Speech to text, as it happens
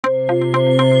Good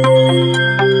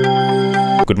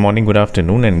morning, good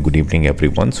afternoon and good evening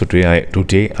everyone. So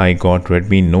today I got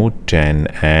Redmi Note 10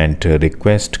 and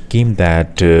request came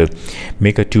that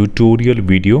make a tutorial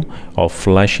video of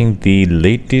flashing the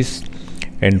latest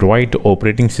Android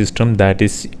operating system, that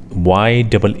is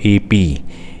YAAP,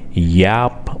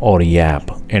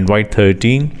 Android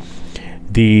 13,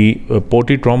 the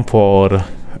ported ROM for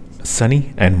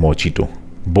Sunny and Mojito.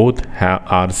 Both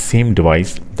are same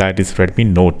device, that is Redmi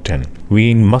Note 10.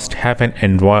 We must have an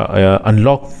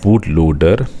unlock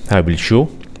bootloader. I will show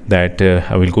that.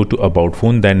 I will go to about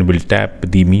phone, then we'll tap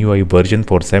the MIUI version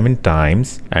for 7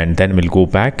 times and then we'll go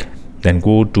back, then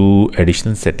go to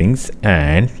additional settings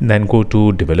and then go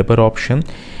to developer option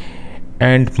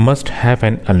and must have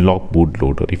an unlock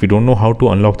bootloader. If you don't know how to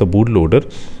unlock the bootloader,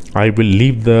 I will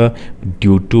leave the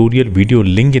tutorial video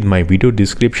link in my video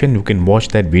description. You can watch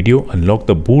that video. Unlock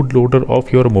the bootloader of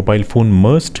your mobile phone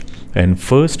must and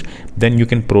first, then you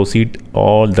can proceed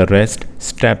all the rest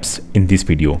steps in this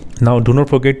video. Now do not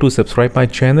forget to subscribe my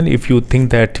channel if you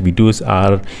think that videos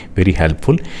are very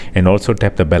helpful, and also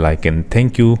tap the bell icon.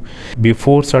 Thank you.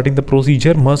 Before starting the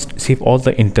procedure, must save all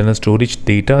the internal storage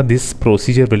data. This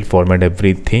procedure will format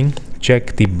everything.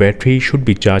 Check the battery should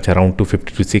be charged around to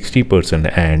 50 to 60%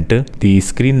 and the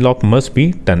screen lock must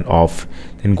be turned off.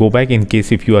 Then go back in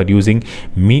case if you are using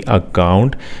Mi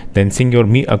account, then sync your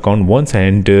Mi account once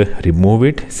and remove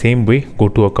it. Same way, go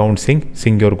to account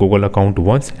sync your Google account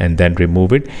once and then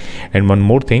remove it. And one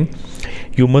more thing,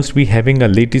 you must be having a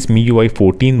latest MIUI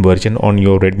 14 version on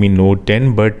your Redmi Note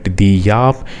 10, but the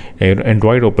YAAP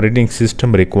Android operating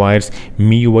system requires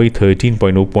MIUI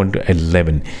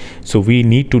 13.0.11. So we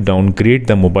need to downgrade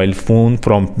the mobile phone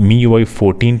from MIUI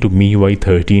 14 to MIUI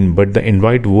 13, but the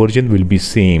Android version will be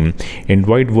same.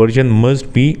 Android version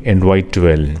must be Android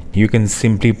 12. You can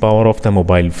simply power off the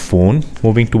mobile phone.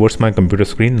 Moving towards my computer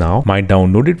screen now, my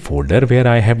downloaded folder where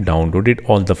I have downloaded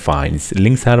all the files.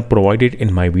 Links are provided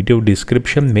in my video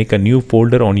description. Make a new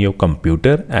folder on your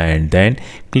computer and then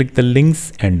click the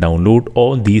links and download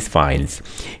all these files.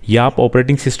 YAAP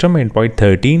operating system Android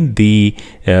 13, the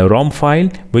ROM file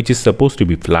which is supposed to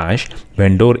be flash,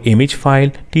 vendor image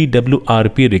file,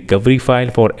 TWRP recovery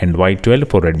file for Android 12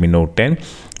 for Redmi Note 10,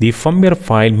 the firmware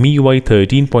file MIUI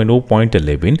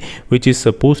 13.0.11 which is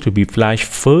supposed to be flash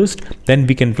first, then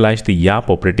we can flash the YAAP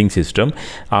operating system.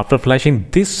 After flashing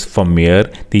this firmware,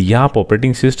 the YAAP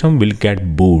operating system will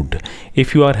get boot.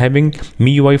 If you are having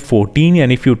MIUI 14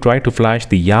 and if you try to flash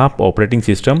the YAAP operating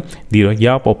system, the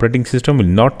YAAP operating system will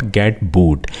not get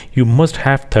boot. You must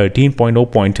have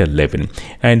 13.0.11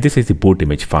 and this is the boot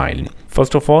image file.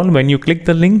 First of all, when you click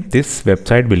the link, this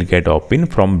website will get open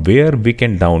from where we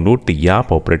can download the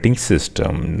YAAP operating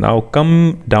system. Now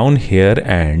come down here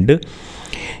and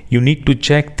you need to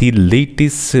check the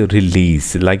latest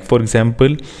release. Like for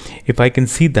example, if I can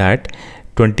see that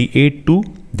 28.2,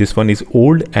 this one is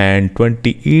old, and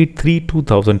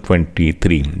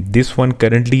 28.3.2023, this one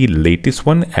currently latest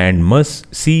one, and must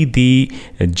see the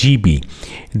GB.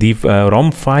 The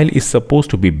ROM file is supposed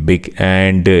to be big,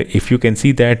 and if you can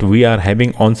see that we are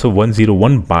having also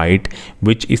 101 byte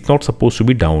which is not supposed to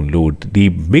be download. The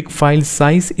big file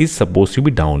size is supposed to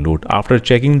be download. After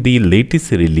checking the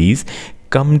latest release,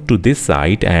 come to this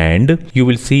site and you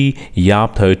will see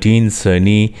YAAP 13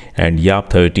 Sunny and YAAP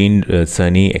 13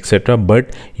 Sunny, etc.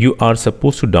 But you are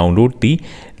supposed to download the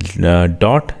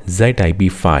 .zip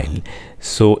file.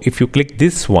 So if you click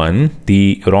this one,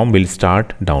 the ROM will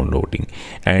start downloading.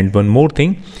 And one more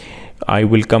thing, I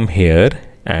will come here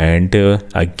and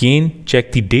again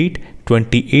check the date.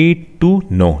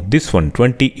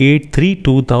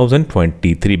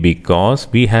 28.3.2023, because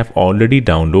we have already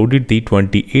downloaded the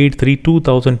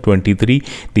 28.3.2023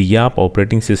 the YAAP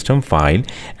operating system file,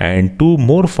 and 2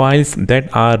 more files that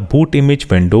are boot image,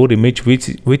 vendor image,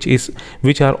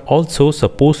 which are also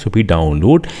supposed to be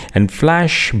download and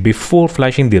flash before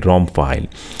flashing the ROM file.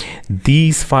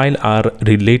 These files are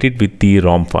related with the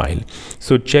ROM file.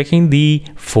 So checking the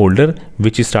folder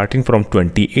which is starting from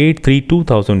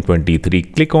 28.3.2023,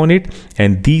 click on it,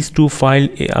 and these 2 files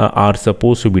are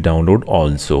supposed to be downloaded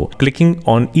also. Clicking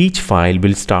on each file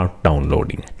will start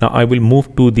downloading. Now I will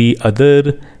move to the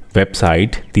other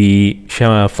website, the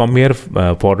firmware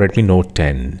for Redmi Note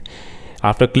 10.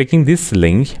 After clicking this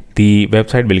link, the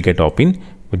website will get open.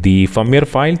 The firmware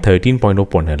file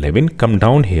 13.0.11. Come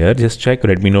down here, just check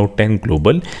Redmi Note 10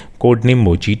 global, codename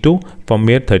Mojito,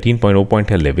 firmware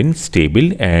 13.0.11 stable,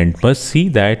 and must see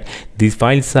that the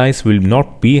file size will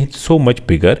not be so much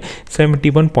bigger,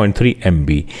 71.3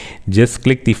 MB. Just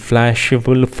click the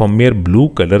flashable firmware blue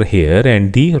color here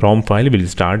and the ROM file will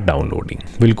start downloading.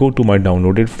 We'll go to my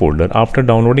downloaded folder. After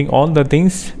downloading all the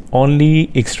things,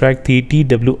 only extract the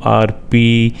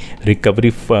TWRP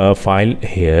recovery file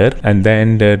here, and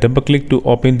then double click to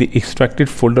open the extracted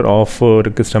folder of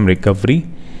custom recovery.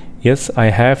 Yes, I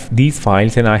have these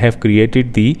files and I have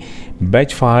created the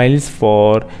batch files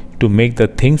to make the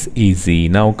things easy.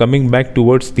 Now coming back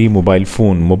towards the mobile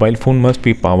phone. Mobile phone must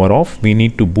be power off. We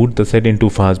need to boot the set into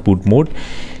fast boot mode.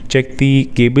 Check the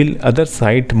cable other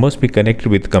side must be connected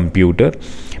with computer.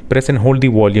 Press and hold the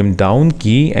volume down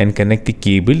key and connect the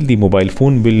cable. The mobile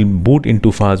phone will boot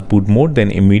into fast boot mode.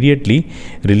 Then immediately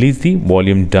release the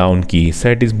volume down key.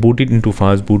 Set is booted into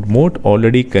fast boot mode,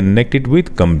 already connected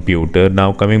with computer.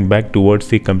 Now coming back towards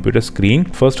the computer screen.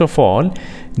 First of all,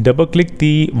 double click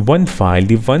the one file,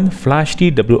 the one flash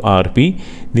TWRP.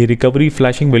 The recovery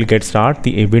flashing will get start.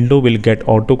 The window will get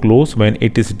auto close when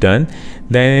it is done.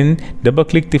 Then double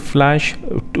click the flash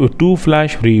to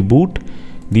flash reboot.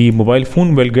 The mobile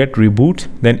phone will get reboot.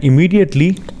 Then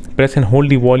immediately press and hold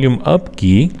the volume up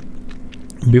key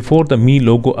before the Mi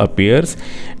logo appears,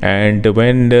 and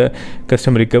when the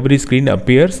custom recovery screen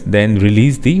appears, then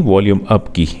release the volume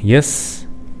up key. Yes,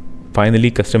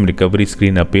 finally custom recovery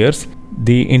screen appears.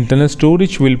 The internal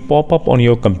storage will pop up on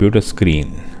your computer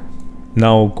screen.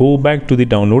 Now go back to the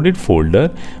downloaded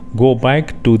folder, go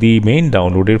back to the main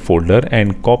downloaded folder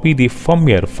and copy the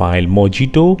firmware file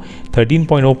Mojito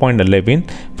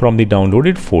 13.0.11 from the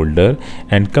downloaded folder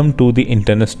and come to the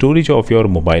internal storage of your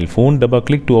mobile phone. Double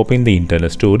click to open the internal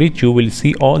storage. You will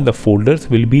see all the folders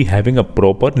will be having a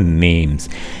proper names.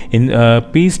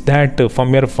 Paste that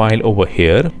firmware file over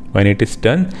here. When it is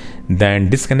done, then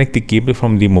disconnect the cable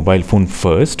from the mobile phone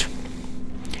first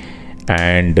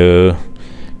and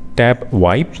tap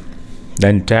wipe,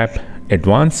 then tap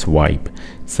advanced wipe,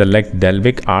 select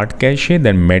Dalvik art cache,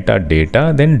 then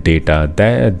metadata, then data.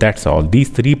 That's all. These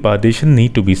three partitions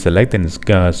need to be selected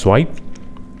and swipe.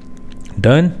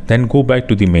 Done. Then go back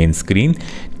to the main screen,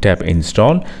 tap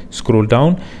install, scroll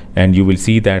down and you will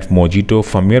see that Mojito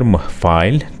firmware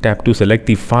file. Tap to select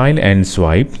the file and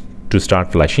swipe to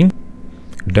start flashing.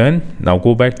 Done. Now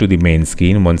go back to the main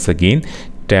screen once again,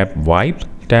 tap wipe,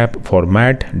 tap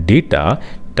format data,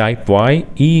 type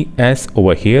YES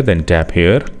over here, then tap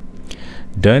here.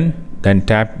 Done. Then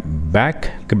tap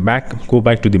back, go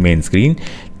back to the main screen,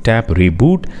 tap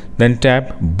reboot, then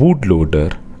tap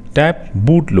bootloader, tap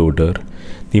bootloader.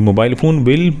 The mobile phone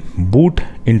will boot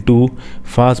into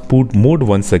fast boot mode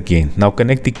once again. Now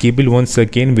connect the cable once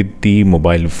again with the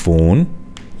mobile phone.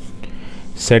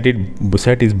 Set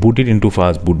is booted into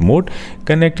fast boot mode,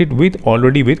 connected with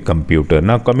already with computer.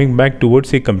 Now coming back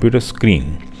towards a computer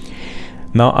screen.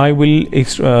 Now I will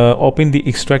open the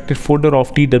extracted folder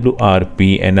of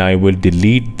TWRP and I will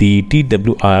delete the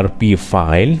TWRP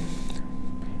file.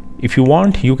 If you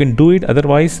want, you can do it.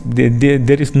 Otherwise,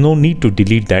 there is no need to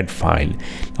delete that file.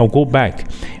 Now go back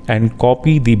and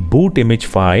copy the boot image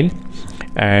file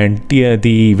and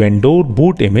the vendor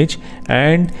boot image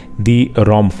and the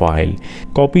ROM file.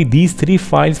 Copy these three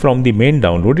files from the main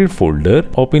downloaded folder.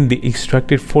 Open the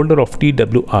extracted folder of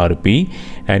TWRP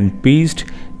and paste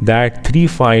that three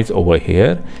files over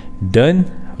here.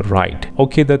 Done. Right.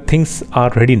 Okay, the things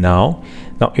are ready now.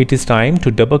 Now it is time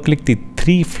to double click the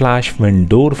 3 flash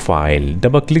vendor file.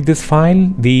 Double click this file,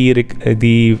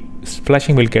 the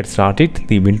flashing will get started,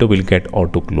 the window will get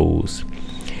auto close.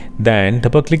 Then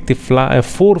double click the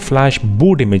 4 flash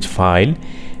boot image file.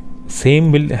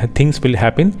 Same things will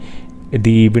happen.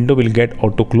 The window will get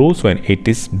auto close when it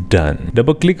is done.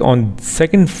 Double click on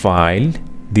second file.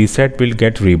 The set will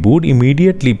get reboot.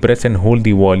 Immediately press and hold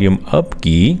the volume up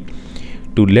key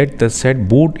to let the set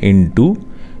boot into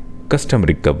custom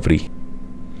recovery.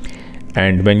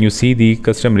 And when you see the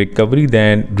custom recovery,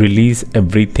 then release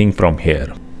everything from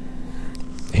here.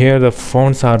 Here the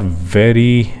fonts are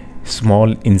very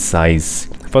small in size.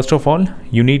 First of all,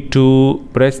 you need to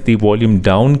press the volume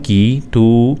down key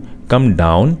to come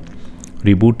down.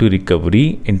 Reboot to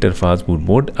recovery, enter fast boot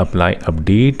mode, apply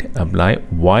update, apply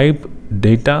wipe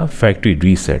data factory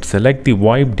reset. Select the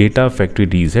wipe data factory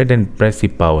reset and press the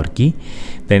power key.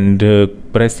 Then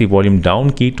press the volume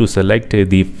down key to select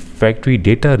the factory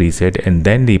data reset and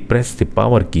then press the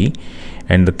power key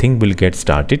and the thing will get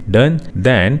started. Done.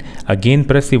 Then again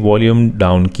press the volume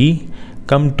down key,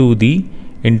 come to the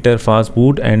enter fast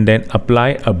boot and then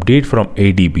apply update from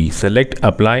ADB. Select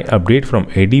apply update from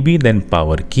ADB, then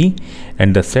power key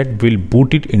and the set will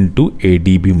boot it into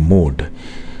ADB mode.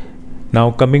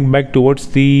 Now coming back towards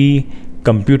the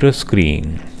computer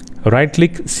screen, right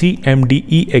click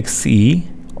CMDEXE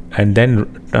and then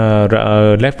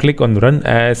left click on run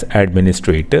as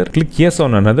administrator. Click yes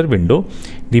on another window.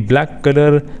 The black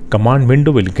color command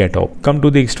window will get up. Come to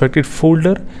the extracted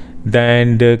folder,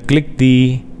 then click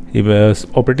the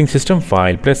operating system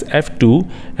file, press F2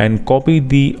 and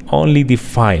copy only the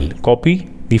file. Copy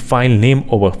the file name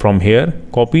over from here.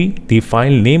 Copy the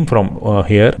file name from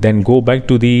here. Then go back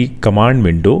to the command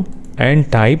window and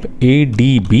type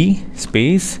ADB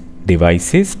space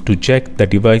devices to check the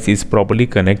device is properly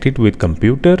connected with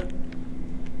computer.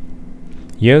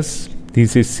 Yes,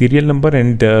 this is serial number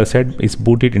and set is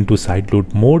booted into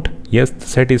sideload mode. Yes, the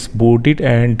set is booted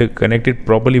and connected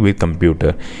properly with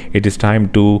computer. It is time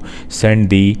to send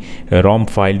the ROM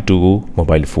file to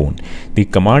mobile phone. The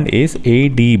command is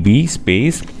ADB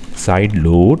space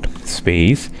sideload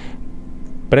space,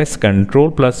 press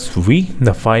Ctrl plus V.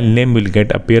 The file name will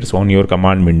get appears on your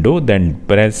command window. Then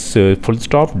press full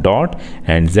stop dot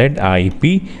and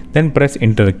ZIP. Then press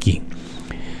enter key.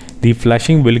 The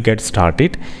flashing will get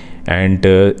started, and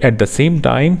at the same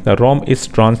time the ROM is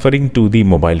transferring to the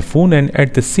mobile phone, and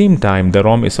at the same time the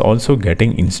ROM is also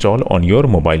getting installed on your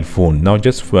mobile phone. Now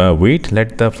just wait,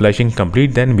 let the flashing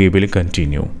complete, then we will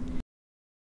continue.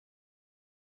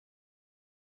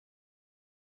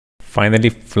 Finally,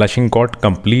 flashing got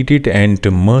completed,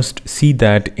 and must see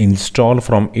that install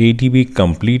from ADB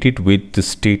completed with the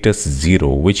status 0,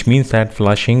 which means that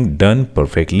flashing done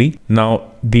perfectly.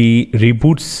 Now the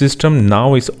reboot system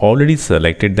now is already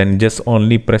selected, then just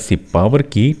only press the power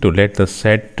key to let the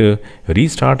set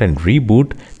restart and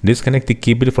reboot. Disconnect the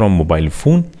cable from mobile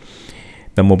phone.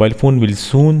 The mobile phone will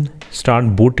soon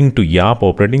start booting to YAAP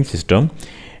operating system,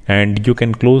 and you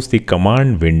can close the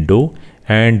command window,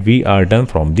 and we are done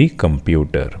from the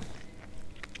computer.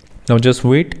 Now just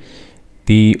wait,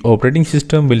 the operating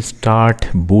system will start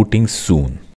booting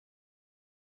soon.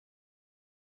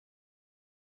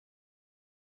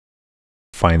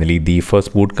 Finally, the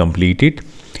first boot completed.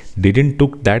 Didn't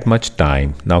took that much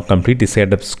time. Now complete the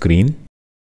setup screen.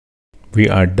 We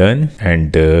are done,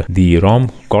 and the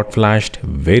ROM got flashed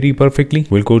very perfectly.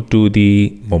 We'll go to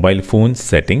the mobile phone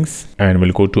settings and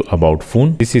we'll go to about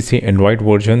phone. This is the Android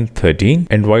version 13,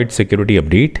 Android security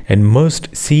update, and must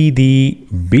see the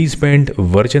baseband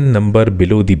version number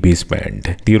below the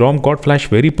baseband. The ROM got flashed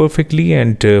very perfectly,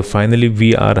 and finally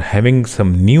we are having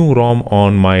some new ROM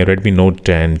on my Redmi Note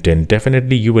 10.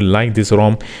 Definitely you will like this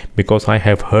ROM, because I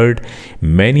have heard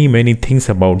many things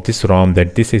about this ROM,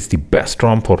 that this is the best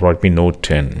ROM for Redmi Note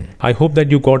 10. I hope that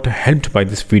you got helped by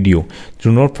this video.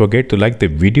 Do not forget to like the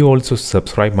video, also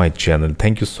subscribe my channel.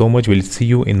 Thank you so much. We'll see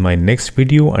you in my next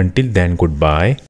video. Until then, goodbye.